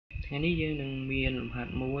ថ្ងៃនេះយើងនឹងមានលំហា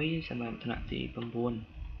ត់មួយសម្រាប់ថ្នាក់ទី9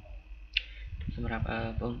សម្រាប់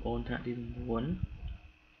បងប្អូនថ្នាក់ទី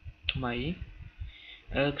9ថ្មី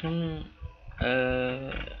ក្នុង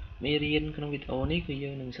មេរៀនក្នុងវីដេអូនេះគឺយើ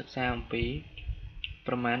ងនឹងសិក្សាអំពី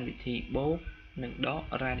ប្រមាណវិធីបូកនិងដក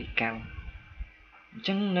radical អញ្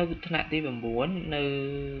ចឹងនៅថ្នាក់ទី9នៅ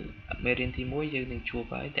មេរៀនទី1យើងនឹងជួប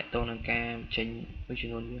ហើយតកតងនឹងការបញ្ចេញមួយចំ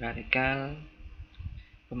នួន radical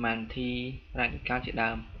ប្រមាណវិធី radical ជា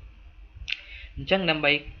ដើមអញ្ចឹងដើម្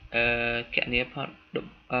បីគណនាផល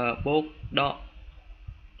បូកដក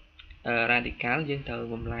radical យើងត្រូវ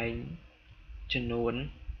បំលែងចំនួន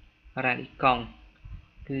radical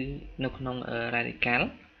គឺនៅក្នុង radical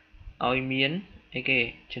ឲ្យមានអីគេ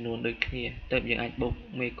ចំនួនដូចគ្នាទើបយើងអាចបូក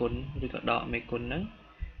មេគុណឬក៏ដកមេគុណហ្នឹង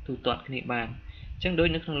ទូទាត់គ្នាបានអញ្ចឹងដូច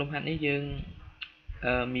នៅក្នុងលំហាត់នេះយើង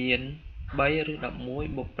មាន3ឬ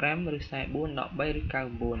11បូក5ឬ44ដក3ឬ99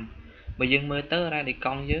បើយើងមើលទៅ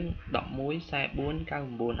radical យើង11 44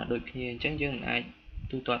 99អត់ដូចគ្នាអញ្ចឹងយើងមិនអាច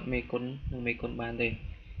ទូទាត់មេគុណនិងមេគុណបានទេអ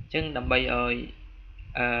ញ្ចឹងដើម្បីឲ្យ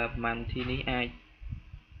ប្រមាណវិធីនេះអាច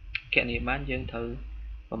គណនាបានយើងត្រូវ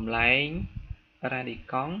បំលែង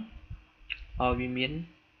radical ឲ្យវាមាន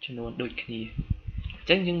ចំនួនដូចគ្នាអញ្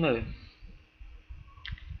ចឹងយើងមើល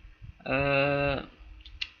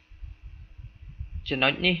ចំណុ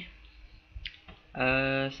ចនេះ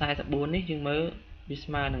44នេះយើងមើលវា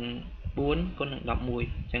ស្មើនឹង4គុណនឹង11អ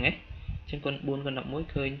ញ្ចឹងហ៎អញ្ចឹងគុណ4គុណ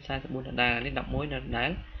11ឃើញ44ដដែលនេះ11នៅដដែល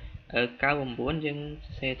99យើងស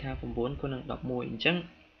រសេរថា9គុណនឹង11អញ្ចឹង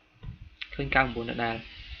ឃើញ99ដដែល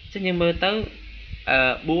អញ្ចឹងយើងមើលទៅ4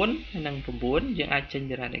ហើយនឹង9យើងអាចចេញ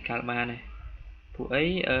radical បានហើយពួកអី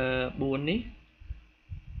4នេះ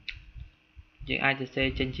យើងអាចសរសេរ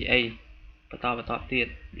ចេញជាអីបន្តទៀត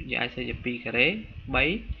យើងអាចសរសេរជា2ការ៉េ3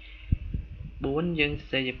 4យើងសរ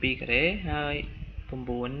សេរជា2ការ៉េហើយ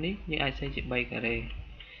9នេះយើងអាចសរសេរជា3ការ៉េអ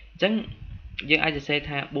ញ្ចឹងយើងអាចសរសេរ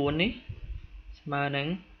ថា4នេះស្មើនឹង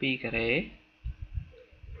2ការ៉េ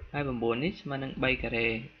ហើយ9នេះស្មើនឹង3ការ៉េ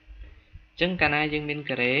អញ្ចឹងកាលណាយើងមាន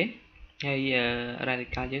ការ៉េហើយ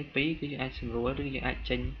radical យើង2គឺយើងអាចសម្រួលឬយើងអាច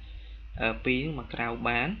ចេញ2មកក្រៅ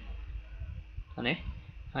បានណា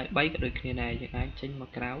ហើយ3ក៏ដូចគ្នាដែរយើងអាចចេញមក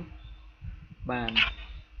ក្រៅបាន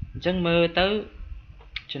អញ្ចឹងមើលទៅ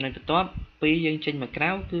ចំណុចបន្ទាប់2យើងចេញមកក្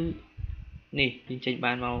រៅគឺនេះយើងចេញ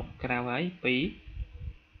បានមកក្រៅហើយ2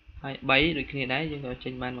ហើយ3ដូចគ្នាដែរយើងក៏ចេ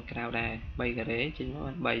ញបានមកក្រៅដែរ3ការ៉េចេញមក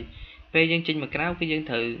បាន3ពេលយើងចេញមកក្រៅគឺយើង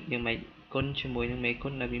ត្រូវយើងមិនគុណជាមួយនឹងមេគុ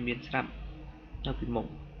ណដែលវាមានស្រាប់នៅពីមុខ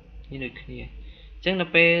នេះដូចគ្នាអញ្ចឹងដ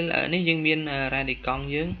ល់ពេលនេះយើងមាន radical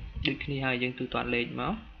យើងដូចគ្នាហើយយើងទូទាត់លេខម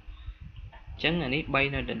កអញ្ចឹងអានេះ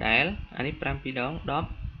3នៅដដែលអានេះ5 2ដង10 3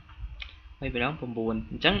 2ដង9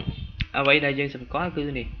អញ្ចឹងអ្វីដែលយើងសម្គាល់គឺ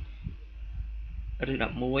នេះឬ11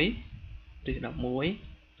ឬ11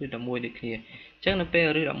ដូចគ្នាអញ្ចឹងនៅពេល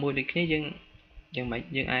ឬ11ដូចគ្នាយើងមិន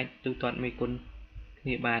យើងអាចទូទាត់មេគុណគ្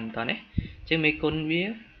នាបានតោះណាអញ្ចឹងមេគុណវា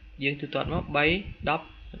យើងទូទាត់មក3 10ដក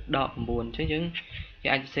9អញ្ចឹងយើង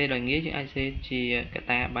អាចសរសេរដោយងាយយើងអាចសរសេរជាក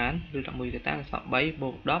តាបានឬ11កតាសល់3បូ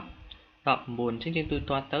ក10ដក9អញ្ចឹងយើងទូ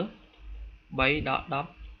ទាត់ទៅ3ដក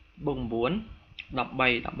10បូក9 13ដក9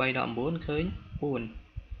ឃើញ4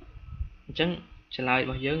អញ្ចឹងចម្លើយរ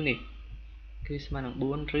បស់យើងនេះគឺស្មើនឹង4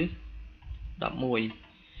ឬ11អ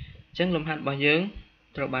ញ្ចឹងលំហាត់របស់យើង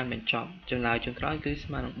ត្រូវបានបញ្ចប់ចម្លើយចុងក្រោយគឺស្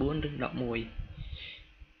មើនឹង4ឬ11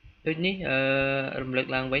ដូចនេះរំលឹក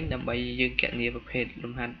ឡើងវិញដើម្បីយើងគណនាប្រភេទ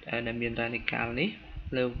លំហាត់ដែលមាន radical នេះ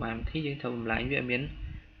លើប្រមាណវិធីយើងត្រូវបំលែងវាឲ្យមាន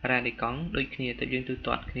radical ដូចគ្នាទៅយើងទូ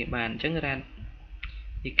ទាត់គ្នាបានអញ្ចឹង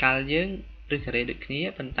radical យើងឬការ៉េដូចគ្នា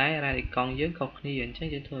ប៉ុន្តែ radical យើងខុសគ្នាអញ្ចឹង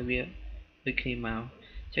យើងធ្វើវាដូចគ្នាមកអ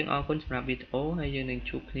ញ្ចឹងអរគុណសម្រាប់វីដេអូហើយយើងនឹង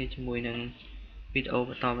ជួបគ្នាជាមួយនឹងវីដេអូប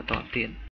ន្តទៀត